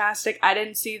fantastic. I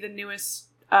didn't see the newest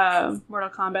Mortal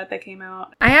Kombat that came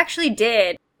out. I actually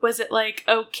did. Was it, like,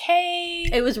 okay?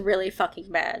 It was really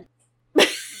fucking bad.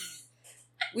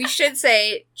 We should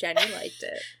say Jenny liked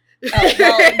it. Oh,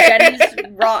 well, Jenny's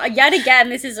wrong. Yet again,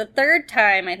 this is a third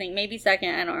time, I think. Maybe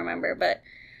second, I don't remember. But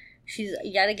she's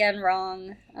yet again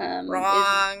wrong.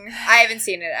 Wrong. I haven't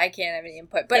seen it. I can't have any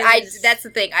input. But that's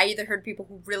the thing. I either heard people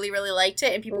who really, really liked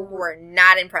it and people who were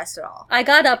not impressed at all. I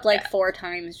got up, 4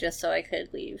 times just so I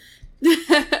could leave.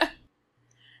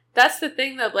 That's the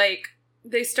thing, that, like,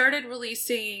 they started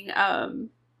releasing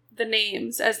the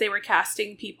names as they were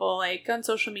casting people, like, on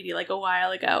social media, like, a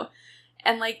while ago.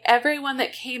 And, like, everyone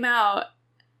that came out,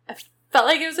 I felt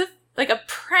like it was a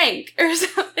prank or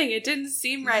something. It didn't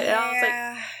seem right. And I was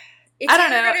like, it's either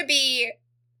going to be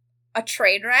a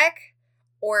train wreck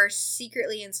or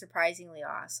secretly and surprisingly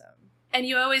awesome. And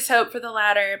you always hope for the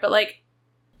latter, but, like,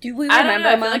 do we remember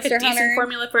I feel Monster like a Hunter? decent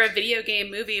formula for a video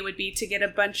game movie would be to get a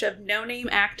bunch of no-name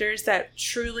actors that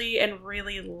truly and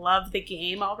really love the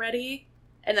game already,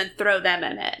 and then throw them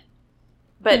in it.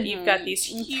 But you've got these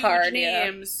huge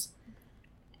names,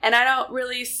 and I don't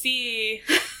really see,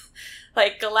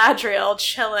 like, Galadriel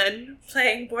chilling,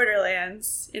 playing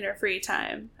Borderlands in her free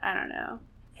time. I don't know.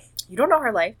 You don't know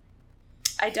her life.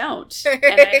 I don't,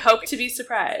 and I hope to be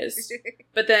surprised.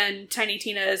 But then Tiny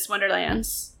Tina's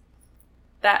Wonderlands...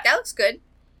 That looks good.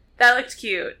 That looked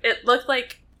cute. It looked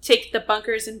like take the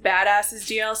Bunkers and Badasses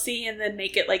DLC and then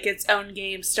make it like its own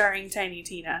game starring Tiny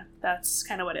Tina. That's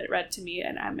kind of what it read to me,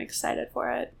 and I'm excited for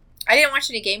it. I didn't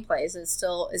watch any gameplay. Is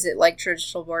it like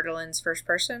traditional Borderlands first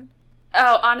person?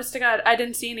 Oh, honest to God, I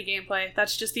didn't see any gameplay.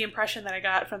 That's just the impression that I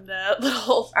got from the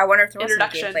little I wonder if there was any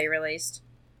introduction. gameplay released.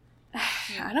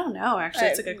 I don't know, actually.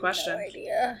 It's a good question. No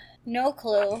idea. No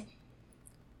clue.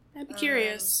 I'd be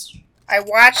curious. I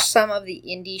watched some of the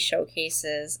indie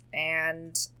showcases,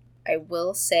 and I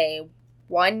will say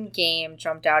one game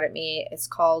jumped out at me. It's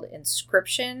called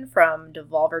Inscription from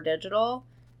Devolver Digital,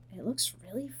 and it looks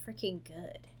really freaking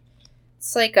good.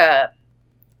 It's like a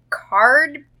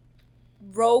card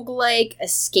roguelike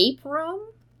escape room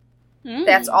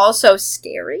that's also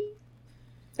scary.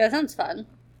 That sounds fun.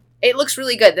 It looks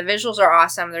really good. The visuals are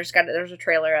awesome. There's a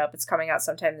trailer up. It's coming out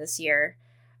sometime this year.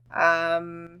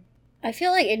 I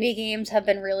feel like indie games have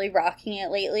been really rocking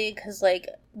it lately because, like,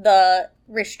 the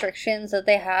restrictions that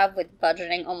they have with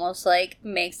budgeting almost, like,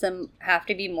 makes them have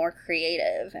to be more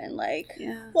creative and, like...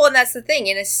 Yeah. Well, and that's the thing.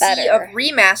 In a sea better. of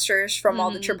remasters from all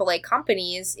the AAA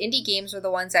companies, indie games are the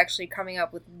ones actually coming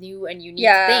up with new and unique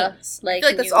things. Like, I feel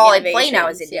like that's all I play now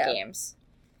is indie games.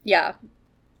 Yeah.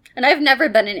 And I've never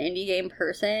been an indie game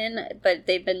person, but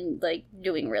they've been, like,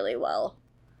 doing really well.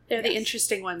 They're the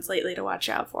interesting ones lately to watch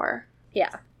out for.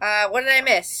 Yeah. What did I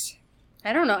miss?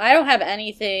 I don't know. I don't have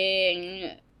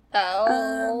anything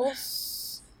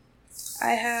else. I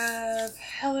have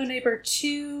Hello Neighbor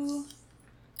 2.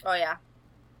 Oh, yeah.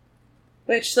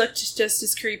 Which looked just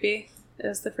as creepy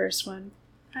as the first one.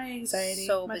 High anxiety.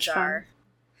 So Much bizarre. fun.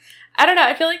 I don't know.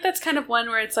 I feel like that's kind of one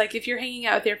where it's like if you're hanging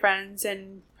out with your friends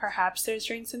and perhaps there's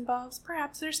drinks involved,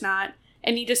 perhaps there's not,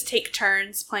 and you just take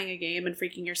turns playing a game and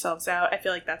freaking yourselves out, I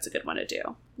feel like that's a good one to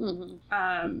do.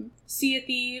 Mm-hmm. Sea of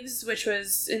Thieves, which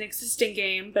was an existing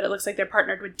game, but it looks like they're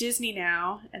partnered with Disney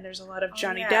now, and there's a lot of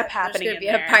Johnny Depp happening There's in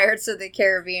gonna be there. a Pirates of the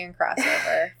Caribbean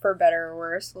crossover, for better or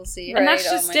worse. We'll see. And that's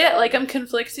Right, oh just my it. God. Like, I'm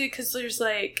conflicted because there's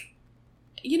like,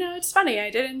 you know, it's funny. I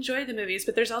did enjoy the movies,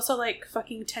 but there's also like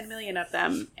fucking 10 million of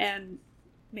them, and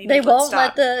maybe They let's won't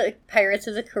stop. let the Pirates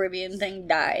of the Caribbean thing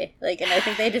die. Like, and I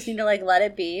think they just need to, like, let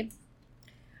it be.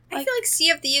 I feel like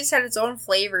Sea of Thieves had its own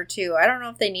flavor too. I don't know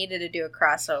if they needed to do a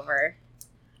crossover.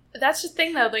 That's the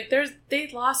thing, though. Like, they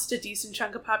lost a decent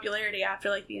chunk of popularity after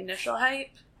like the initial hype,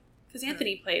 because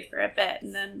Anthony played for a bit,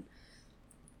 and then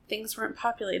things weren't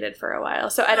populated for a while.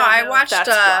 So I don't know if that's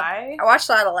why. I watched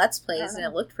a lot of Let's Plays and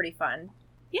it looked pretty fun.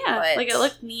 Yeah, but like it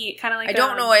looked neat, kind of like. I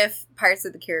don't know if Pirates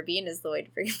of the Caribbean is the way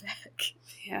to bring it back.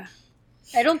 Yeah,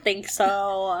 I don't think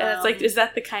so. and it's like, is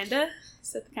that the kind of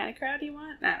crowd you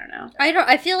want? I don't know.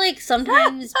 I feel like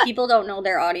sometimes people don't know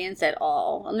their audience at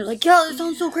all. And they're like, yeah, this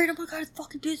sounds so great. Oh my god, it's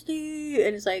fucking Disney.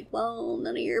 And it's like, well,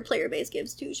 none of your player base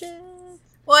gives two shits.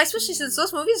 Well, especially since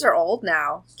those movies are old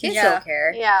now. Kids Yeah. don't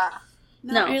care. Yeah.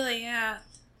 Not No. really. Yeah.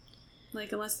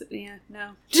 Like unless,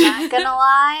 no. Not gonna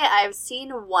lie, I've seen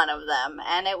one of them,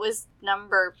 and it was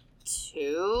number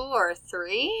 2 or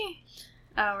 3.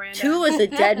 Oh, random. 2 was the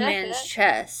Dead Man's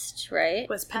Chest, right?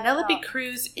 Was Penelope I know.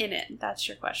 Cruz in it? That's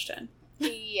your question.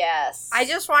 Yes. I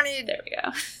just wanted There we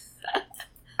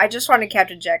go.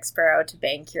 Captain Jack Sparrow to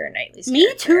bang Keira Knightley's Me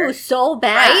character. too, so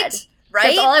bad. Right?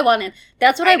 That's all I wanted.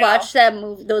 That's what I I, know. watched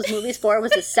those movies for,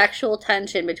 was the sexual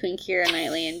tension between Keira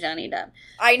Knightley and Johnny Depp.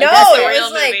 I know. that's the It real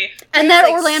was like, movie. And It that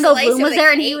was like Orlando slice Bloom of was the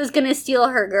there, and he cake. was gonna steal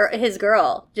his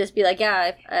girl. Just be like,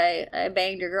 yeah, I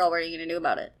banged your girl. What are you gonna do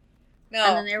about it? no,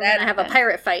 And then they were that- gonna have a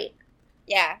pirate fight.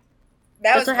 Yeah.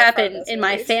 That's what more fun, happened those in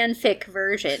my movies. fanfic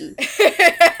version.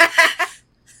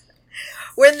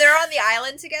 When they're on the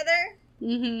island together?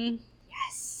 Mm-hmm.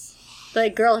 Yes.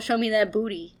 Like, girl, show me that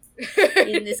booty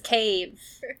in this cave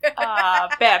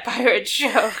Bad pirate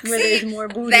joke. where there's more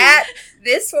booty.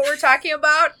 This what we're talking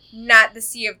about, not the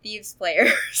Sea of Thieves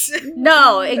players.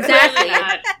 No, Clearly exactly.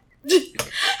 not.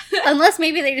 Unless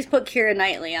maybe they just put Keira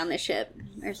Knightley on the ship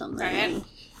or something. Right.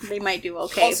 They might do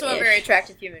okay. Also a very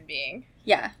attractive human being.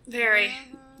 Yeah. Very.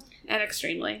 And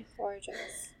extremely.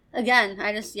 Gorgeous. Again,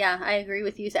 I agree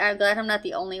with you. I'm glad I'm not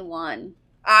the only one.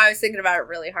 I was thinking about it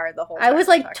really hard the whole time. I was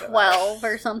we like talked about 12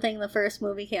 or something. The first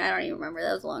movie came. I don't even remember.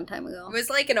 That was a long time ago. It was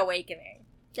like an awakening.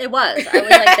 It was.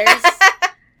 I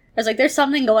was like, there's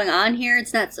something going on here.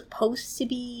 It's not supposed to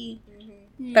be,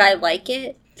 but I like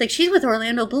it. It's like, she's with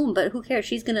Orlando Bloom, but who cares?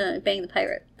 She's gonna bang the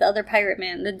pirate, the other pirate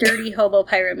man, the dirty hobo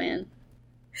pirate man.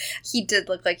 He did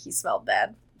look like he smelled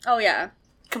bad. Oh yeah,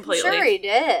 Completely. Sure he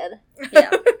did.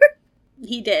 yeah.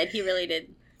 He did. He really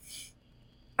did.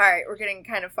 All right, we're getting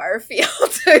kind of far afield.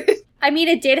 I mean,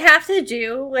 it did have to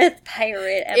do with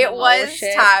pirate MMO It was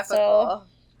shit, topical.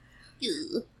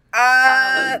 So.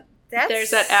 That's... There's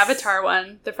that Avatar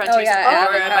one, The Frontiers Oh, yeah, of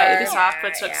Pandora by Avatar. Ubisoft,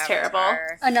 which looks terrible.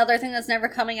 Avatar. Another thing that's never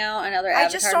coming out. Another I Avatar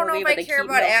just don't know movie, if I but they care keep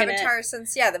about milking it. Avatar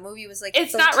since, the movie was like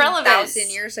It's not relevant.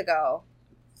 13,000 years ago.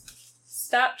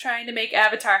 Stop trying to make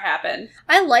Avatar happen.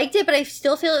 I liked it, but I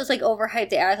still feel it was like overhyped.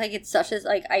 They act like it's such a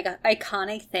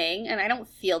iconic thing, and I don't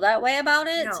feel that way about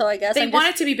it. No. So I guess They I'm want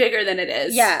just, it to be bigger than it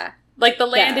is. yeah. Like the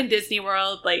land Yeah. in Disney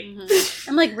World, like Mhm.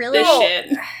 I'm like, really? this No. shit.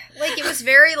 Like, it was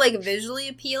very, visually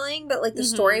appealing, but, the Mhm.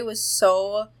 story was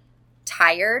so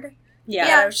tired. Yeah.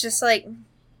 Yeah, I was just like,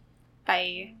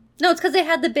 Bye. No, it's because they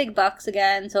had the big bucks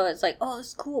again, so it's like, oh,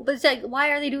 it's cool. But it's like, why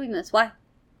are they doing this? Why?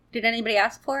 Did anybody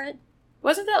ask for it?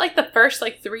 Wasn't that like the first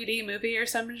 3D movie or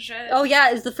some shit? Oh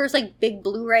yeah, it's the first big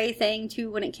Blu-ray thing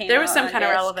too when it came out. there was some on kind of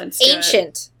disc. relevance to it.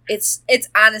 ancient. It's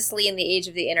honestly, in the age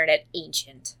of the internet,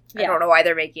 ancient. I Yeah. don't know why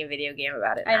they're making a video game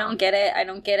about it I now. don't get it. I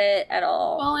don't get it at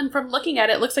all. Well, and from looking at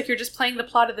it, it looks like you're just playing the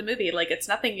plot of the movie. Like, it's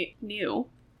nothing new,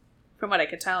 from what I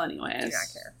could tell anyways. I do not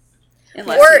care.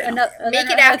 Unless, Or you know. Make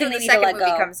it after the second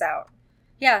movie comes out.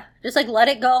 Yeah, just let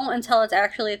it go until it's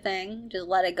actually a thing. Just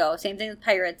let it go. Same thing with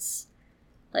pirates.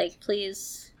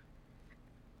 Please,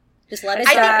 just let it I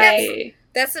think die. Okay.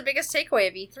 That's the biggest takeaway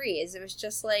of E3 is it was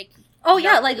just Oh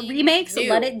yeah, nothing remakes. new.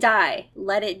 Let it die.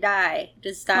 Let it die.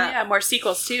 Just Oh, stop. yeah, more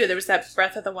sequels too. There was that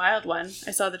Breath of the Wild one.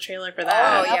 I saw the trailer for oh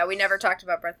that. yeah, we never talked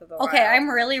about Breath of the Wild. Okay, I'm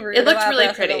really rude It looked about really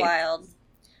Breath of pretty. the Wild.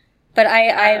 But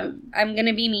I'm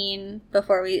gonna be mean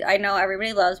before we. I know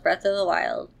everybody loves Breath of the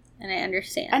Wild, and I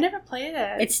understand. I never played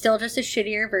it. It's still just a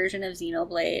shittier version of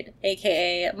Xenoblade,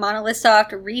 aka Monolith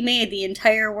Soft remade the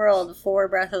entire world for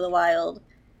Breath of the Wild,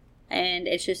 and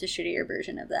it's just a shittier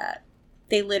version of that.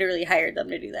 They literally hired them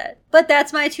to do that. But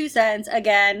that's my 2 cents.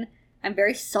 Again, I'm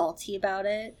very salty about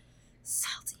it.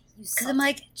 Salty. Because I'm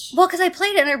like, well, because I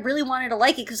played it and I really wanted to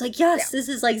like it. Because, like, yes, this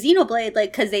is like Xenoblade.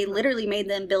 Like, because they literally made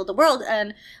them build the world.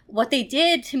 And what they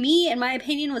did, to me, in my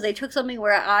opinion, was they took something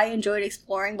where I enjoyed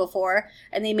exploring before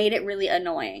and they made it really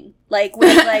annoying. Like,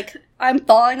 with, like, I'm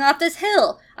falling off this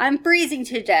hill. I'm freezing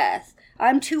to death.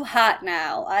 I'm too hot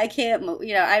now. I can't move.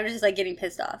 You know, I was just, like, getting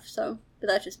pissed off. So, but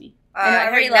that's just me. I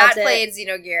have not played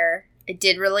Xenogear. I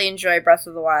did really enjoy Breath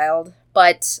of the Wild.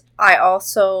 But I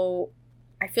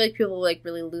feel like people, like,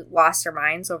 really lost their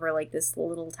minds over, like, this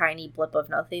little tiny blip of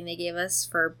nothing they gave us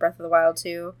for Breath of the Wild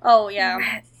 2. Oh,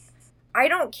 yeah. I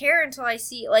don't care until I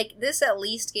see, like, this at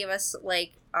least gave us,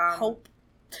 like, hope.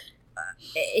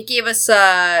 It gave us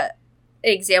an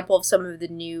example of some of the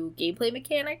new gameplay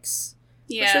mechanics,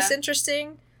 which was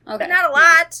interesting. Okay. But not a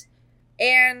lot.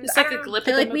 And it's like a glip I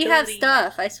feel like we have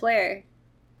stuff, I swear.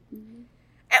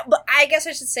 But I guess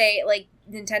I should say, like,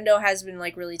 Nintendo has been,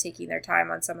 like, really taking their time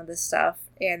on some of this stuff,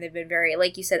 and they've been very,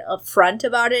 like you said, upfront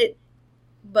about it,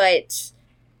 but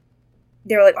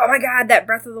they were like, oh my god, that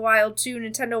Breath of the Wild 2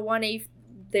 Nintendo won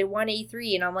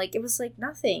E3, and I'm like, it was, like,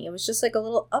 nothing. It was just, like, a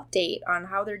little update on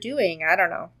how they're doing. I don't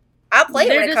know. I'll play it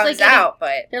when it comes out,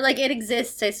 but... They're like, it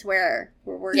exists, I swear.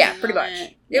 We're working yeah, pretty much.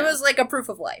 It. It was, like, a proof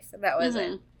of life, and that was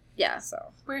it. Yeah.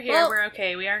 So we're here, we're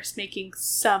okay. We are making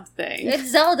something.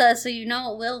 It's Zelda, so you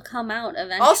know it will come out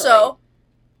eventually. Also,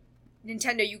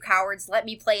 Nintendo, you cowards, let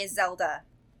me play as Zelda.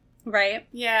 Right?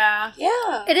 Yeah.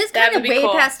 Yeah. It is kind of way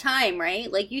past time,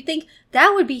 right? Like, you think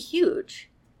that would be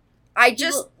huge.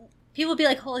 People would be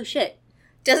like, holy shit.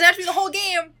 Doesn't have to be the whole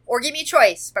game, or give me a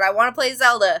choice, but I want to play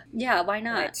Zelda. Yeah, why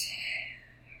not? Right.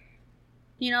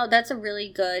 You know, that's a really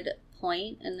good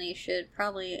point, and they should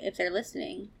probably, if they're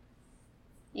listening,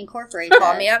 incorporate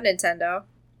Call me up, Nintendo.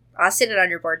 I'll sit it on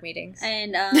your board meetings.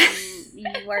 And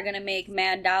you are going to make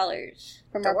mad dollars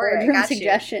from our boardroom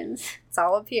suggestions. It's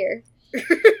all up here. Alright,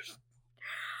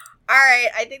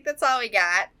 I think that's all we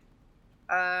got.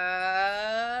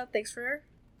 Thanks for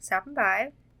stopping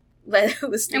by.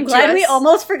 I'm glad we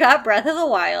almost forgot Breath of the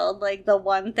Wild, like the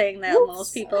one thing that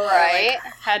most people are like,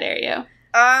 how dare you?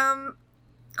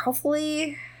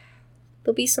 Hopefully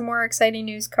there'll be some more exciting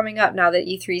news coming up now that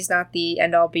E3 is not the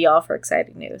end-all be-all for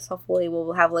exciting news. Hopefully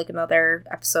we'll have like another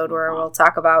episode where we'll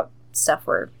talk about stuff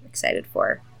we're excited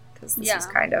for, because this is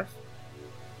kind of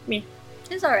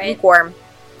it's alright. Lukewarm.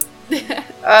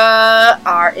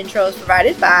 Our intro is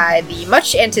provided by the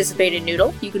much anticipated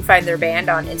Noodle. You can find their band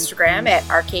on Instagram at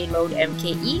Arcade Mode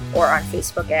MKE or on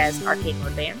Facebook as Arcade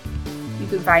Mode Band. You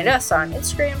can find us on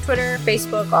Instagram, Twitter,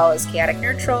 Facebook, all as Chaotic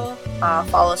Neutral.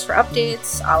 Follow us for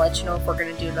updates. I'll let you know if we're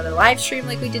going to do another live stream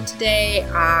like we did today.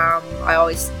 I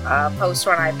always post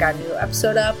when I've got a new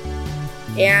episode up.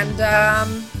 And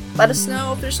let us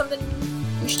know if there's something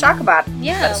we should talk about.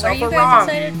 Yeah, what are you guys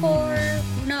excited for?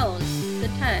 Who knows?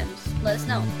 Good times. Let us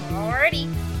know.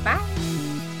 Alrighty. Bye.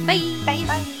 Bye. Bye.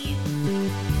 Bye.